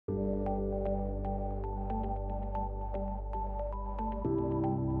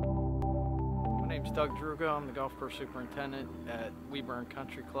name's Doug Druga. I'm the golf course superintendent at Weburn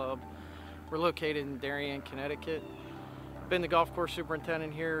Country Club. We're located in Darien, Connecticut. Been the golf course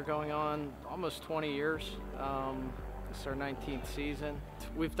superintendent here going on almost 20 years. This is our 19th season.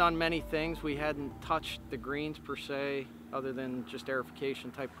 We've done many things. We hadn't touched the greens per se, other than just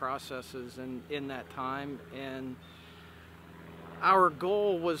aerification type processes in that time. And our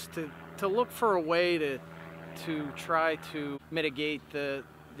goal was to look for a way to try to mitigate the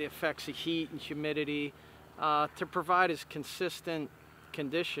effects of heat and humidity, to provide as consistent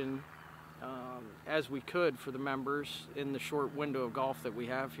condition as we could for the members in the short window of golf that we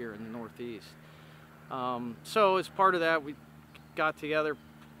have here in the Northeast. So as part of that, we got together,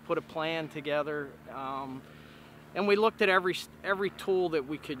 put a plan together, and we looked at every tool that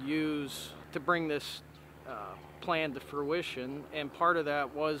we could use to bring this plan to fruition, and part of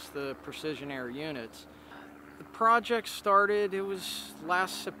that was the PrecisionAire units. The project started, it was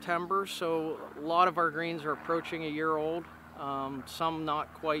last September, so a lot of our greens are approaching a year old, some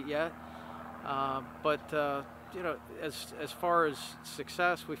not quite yet, but you know, as far as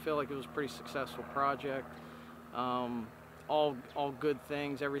success, we feel like it was a pretty successful project. All good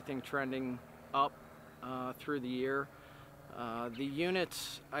things, everything trending up through the year. The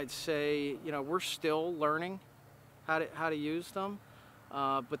units, I'd say, you know, we're still learning how to use them.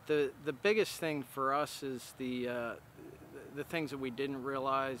 But the biggest thing for us is the things that we didn't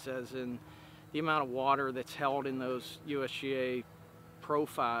realize, as in the amount of water that's held in those USGA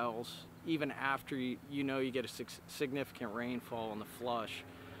profiles, even after you know you get a significant rainfall in the flush.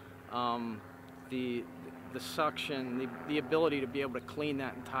 The suction, the ability to be able to clean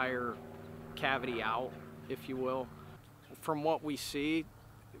that entire cavity out, if you will. From what we see,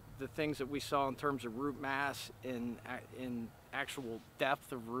 the things that we saw in terms of root mass in actual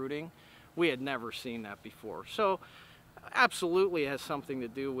depth of rooting, we had never seen that before. So absolutely has something to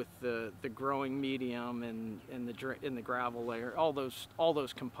do with the growing medium and in the gravel layer, all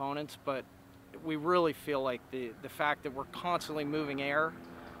those components. But we really feel like the fact that we're constantly moving air,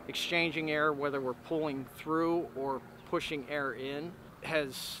 exchanging air, whether we're pulling through or pushing air in,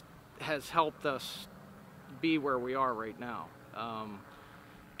 has helped us be where we are right now.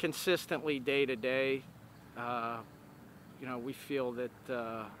 Consistently day to day, you know, we feel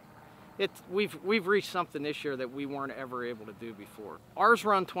that we've reached something this year that we weren't ever able to do before. Ours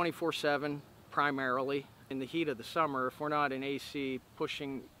run 24/7 primarily. In the heat of the summer, if we're not in AC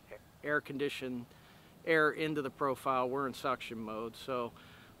pushing air-conditioned air into the profile, we're in suction mode. So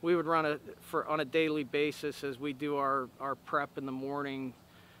we would run on a daily basis. As we do our prep in the morning,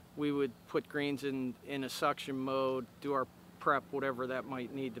 we would put greens in a suction mode, do our prep, whatever that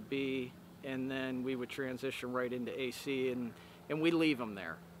might need to be, and then we would transition right into AC, and we leave them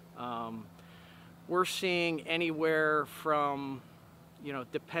there. We're seeing anywhere from, you know,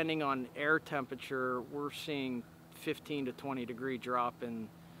 depending on air temperature, we're seeing 15 to 20 degree drop in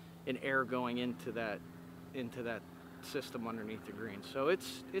air going into that system underneath the green. So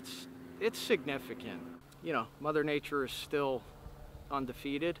it's significant. You know, Mother Nature is still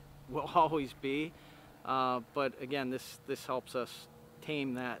undefeated, will always be, but again, this helps us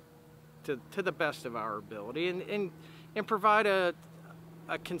tame that to the best of our ability, and provide a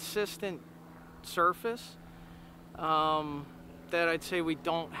consistent surface that I'd say we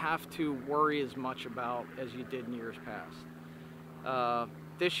don't have to worry as much about as you did in years past.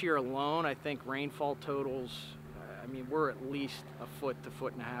 This year alone, I think rainfall totals, I mean, we're at least a foot to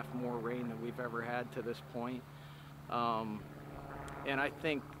foot and a half more rain than we've ever had to this point. And I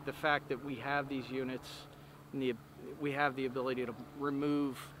think the fact that we have these units, and we have the ability to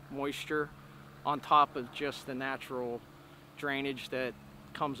remove moisture on top of just the natural drainage that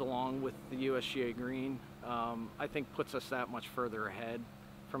comes along with the USGA green, I think puts us that much further ahead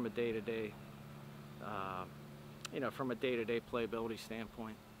from a day-to-day, you know, from a day-to-day playability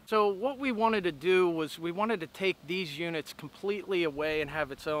standpoint. So what we wanted to do was we wanted to take these units completely away and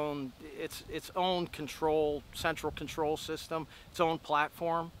have its own control, central control system, its own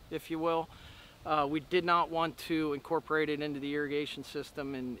platform, if you will. We did not want to incorporate it into the irrigation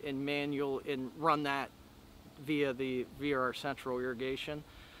system and run that via our central irrigation.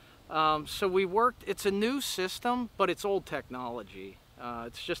 So we worked, it's a new system, but it's old technology.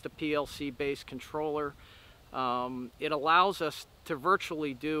 It's just a PLC-based controller. It allows us to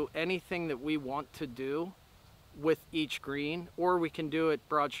virtually do anything that we want to do with each green, or we can do it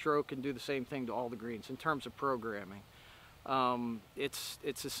broad stroke and do the same thing to all the greens in terms of programming. It's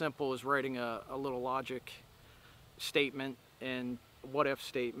as simple as writing a little logic statement and what if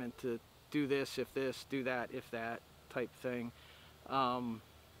statement to do this, if this, do that, if that type thing.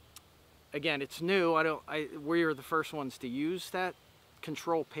 Again, it's new. We are the first ones to use that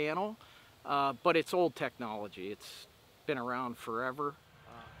control panel. but it's old technology. It's been around forever.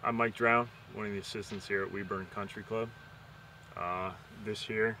 I'm Mike Drown, one of the assistants here at Weburn Country Club. This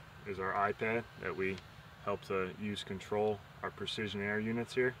here is our iPad that we help to use control our PrecisionAire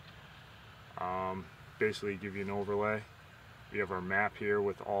units here. Basically give you an overlay. We have our map here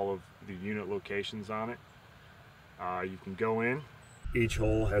with all of the unit locations on it. You can go in. Each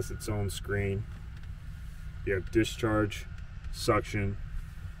hole has its own screen. You have discharge, suction,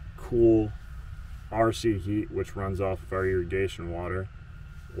 cool, RC heat, which runs off of our irrigation water,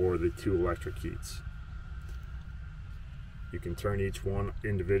 or the 2 electric heats. You can turn each one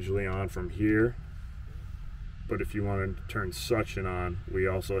individually on from here, but if you want to turn suction on, we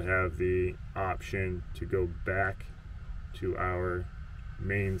also have the option to go back to our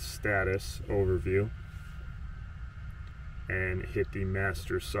main status overview and hit the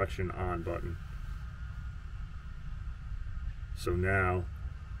master suction on button. So now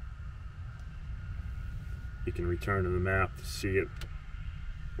you can return to the map to see it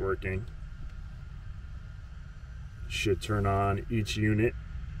working. Should turn on each unit.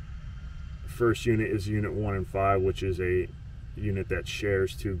 First unit is unit 1 and 5, which is a unit that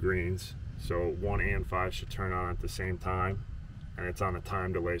shares 2 greens. So 1 and 5 should turn on at the same time, and it's on a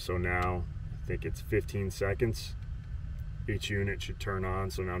time delay. So now I think it's 15 seconds. Each unit should turn on.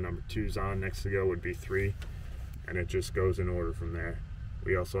 So now number 2's on. Next to go would be 3, and it just goes in order from there.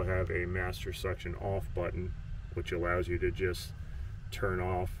 We also have a master suction off button, which allows you to just turn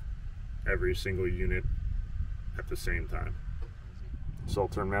off every single unit at the same time. So I'll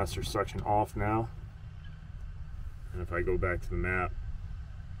turn master suction off now, and if I go back to the map,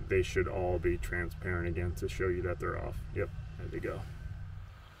 they should all be transparent again to show you that they're off. Yep, there they go.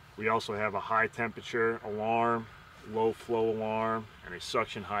 We also have a high temperature alarm, low flow alarm, and a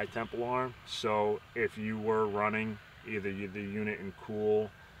suction high temp alarm. So if you were running either the unit in cool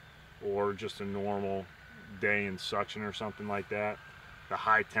or just a normal day in suction or something like that, the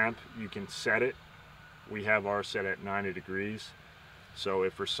high temp, you can set it. We have ours set at 90 degrees. So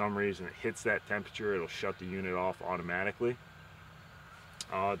if for some reason it hits that temperature, it'll shut the unit off automatically.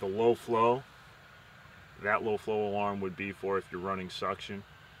 The low flow, that low flow alarm would be for if you're running suction.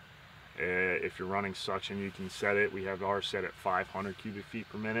 If you're running suction, you can set it. We have ours set at 500 cubic feet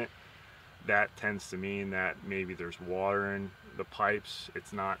per minute. That tends to mean that maybe there's water in the pipes.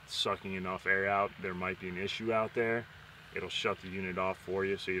 It's not sucking enough air out. There might be an issue out there. It'll shut the unit off for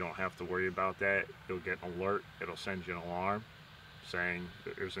you, so you don't have to worry about that. You'll get an alert. It'll send you an alarm saying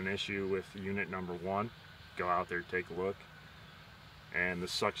there's an issue with unit number 1. Go out there, take a look. And the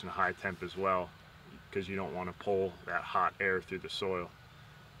suction high temp as well, because you don't want to pull that hot air through the soil.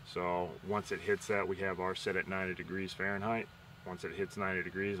 So once it hits that, we have ours set at 90 degrees Fahrenheit. Once it hits 90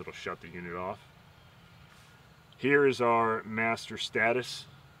 degrees, it'll shut the unit off. Here is our master status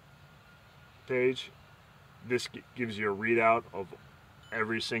page. This gives you a readout of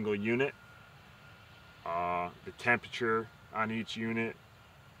every single unit, the temperature on each unit,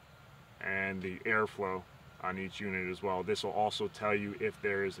 and the airflow on each unit as well. This will also tell you if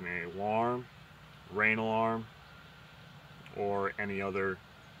there is an alarm, rain alarm, or any other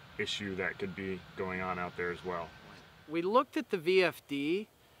issue that could be going on out there as well. We looked at the VFD.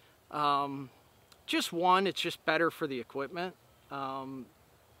 Just one, it's just better for the equipment.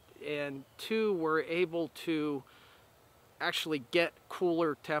 And 2, we're able to actually get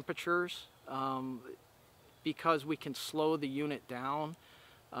cooler temperatures because we can slow the unit down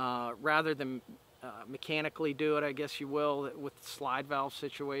rather than mechanically do it, I guess you will, with the slide valve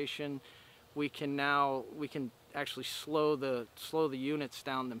situation. We can actually slow the units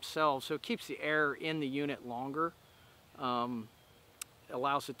down themselves, so it keeps the air in the unit longer,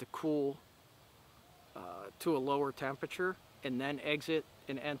 allows it to cool to a lower temperature, and then exit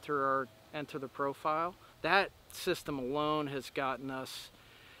and enter the profile. That system alone has gotten us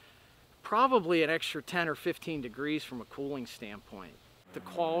probably an extra 10 or 15 degrees from a cooling standpoint. The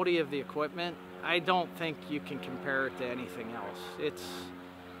quality of the equipment, I don't think you can compare it to anything else.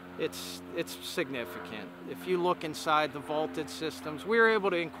 It's significant. If you look inside the vaulted systems, we were able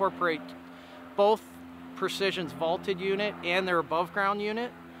to incorporate both Precision's vaulted unit and their above ground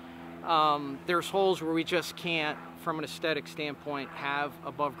unit. There's holes where we just can't, from an aesthetic standpoint, have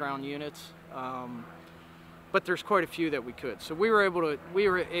above ground units, but there's quite a few that we could. So we were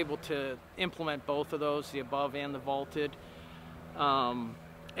able to implement both of those, the above and the vaulted.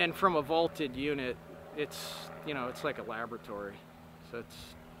 And from a vaulted unit, it's like a laboratory. So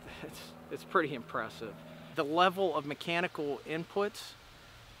it's pretty impressive. The level of mechanical inputs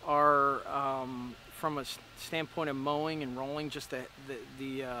are, from a standpoint of mowing and rolling, just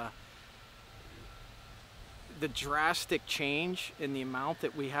the drastic change in the amount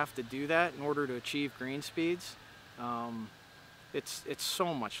that we have to do that in order to achieve green speeds, it's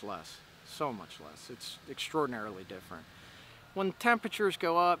so much less, so much less. It's extraordinarily different. When temperatures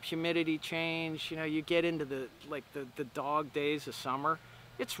go up, humidity change, you know, you get into the dog days of summer,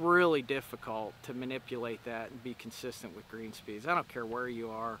 it's really difficult to manipulate that and be consistent with green speeds. I don't care where you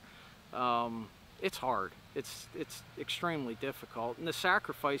are. It's hard. It's extremely difficult. And the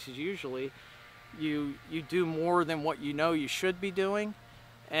sacrifice is usually you do more than what you know you should be doing,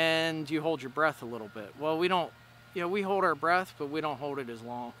 and you hold your breath a little bit. Well, we don't, you know, we hold our breath, but we don't hold it as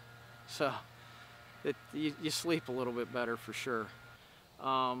long. So you sleep a little bit better for sure.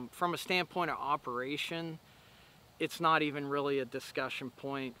 From a standpoint of operation, it's not even really a discussion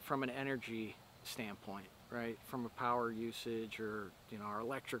point from an energy standpoint, right? From a power usage or, you know, our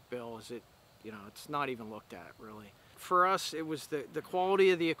electric bill, is it, you know, it's not even looked at really. For us, it was the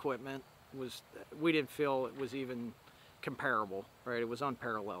quality of the equipment was, we didn't feel it was even comparable, right? It was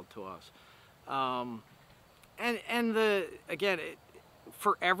unparalleled to us. And again,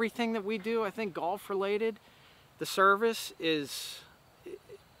 for everything that we do, I think golf related, the service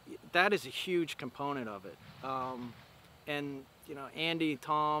that is a huge component of it. And you know, Andy,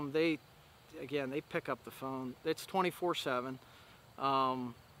 Tom, they pick up the phone. It's 24/7.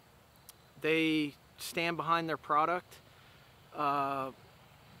 They stand behind their product.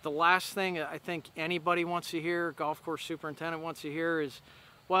 The last thing I think anybody wants to hear, golf course superintendent wants to hear, is,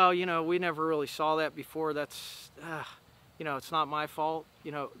 well, you know, we never really saw that before. That's, you know, it's not my fault.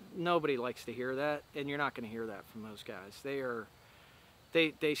 You know, nobody likes to hear that, and you're not going to hear that from those guys.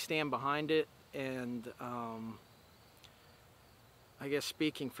 They stand behind it, and I guess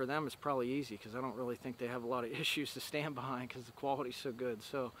speaking for them is probably easy, because I don't really think they have a lot of issues to stand behind because the quality's so good.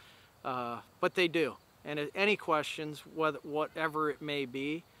 So, but they do. And any questions, whatever it may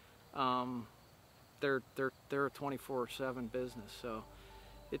be, they're a 24/7 business. So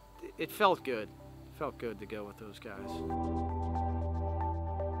it felt good. It felt good to go with those guys.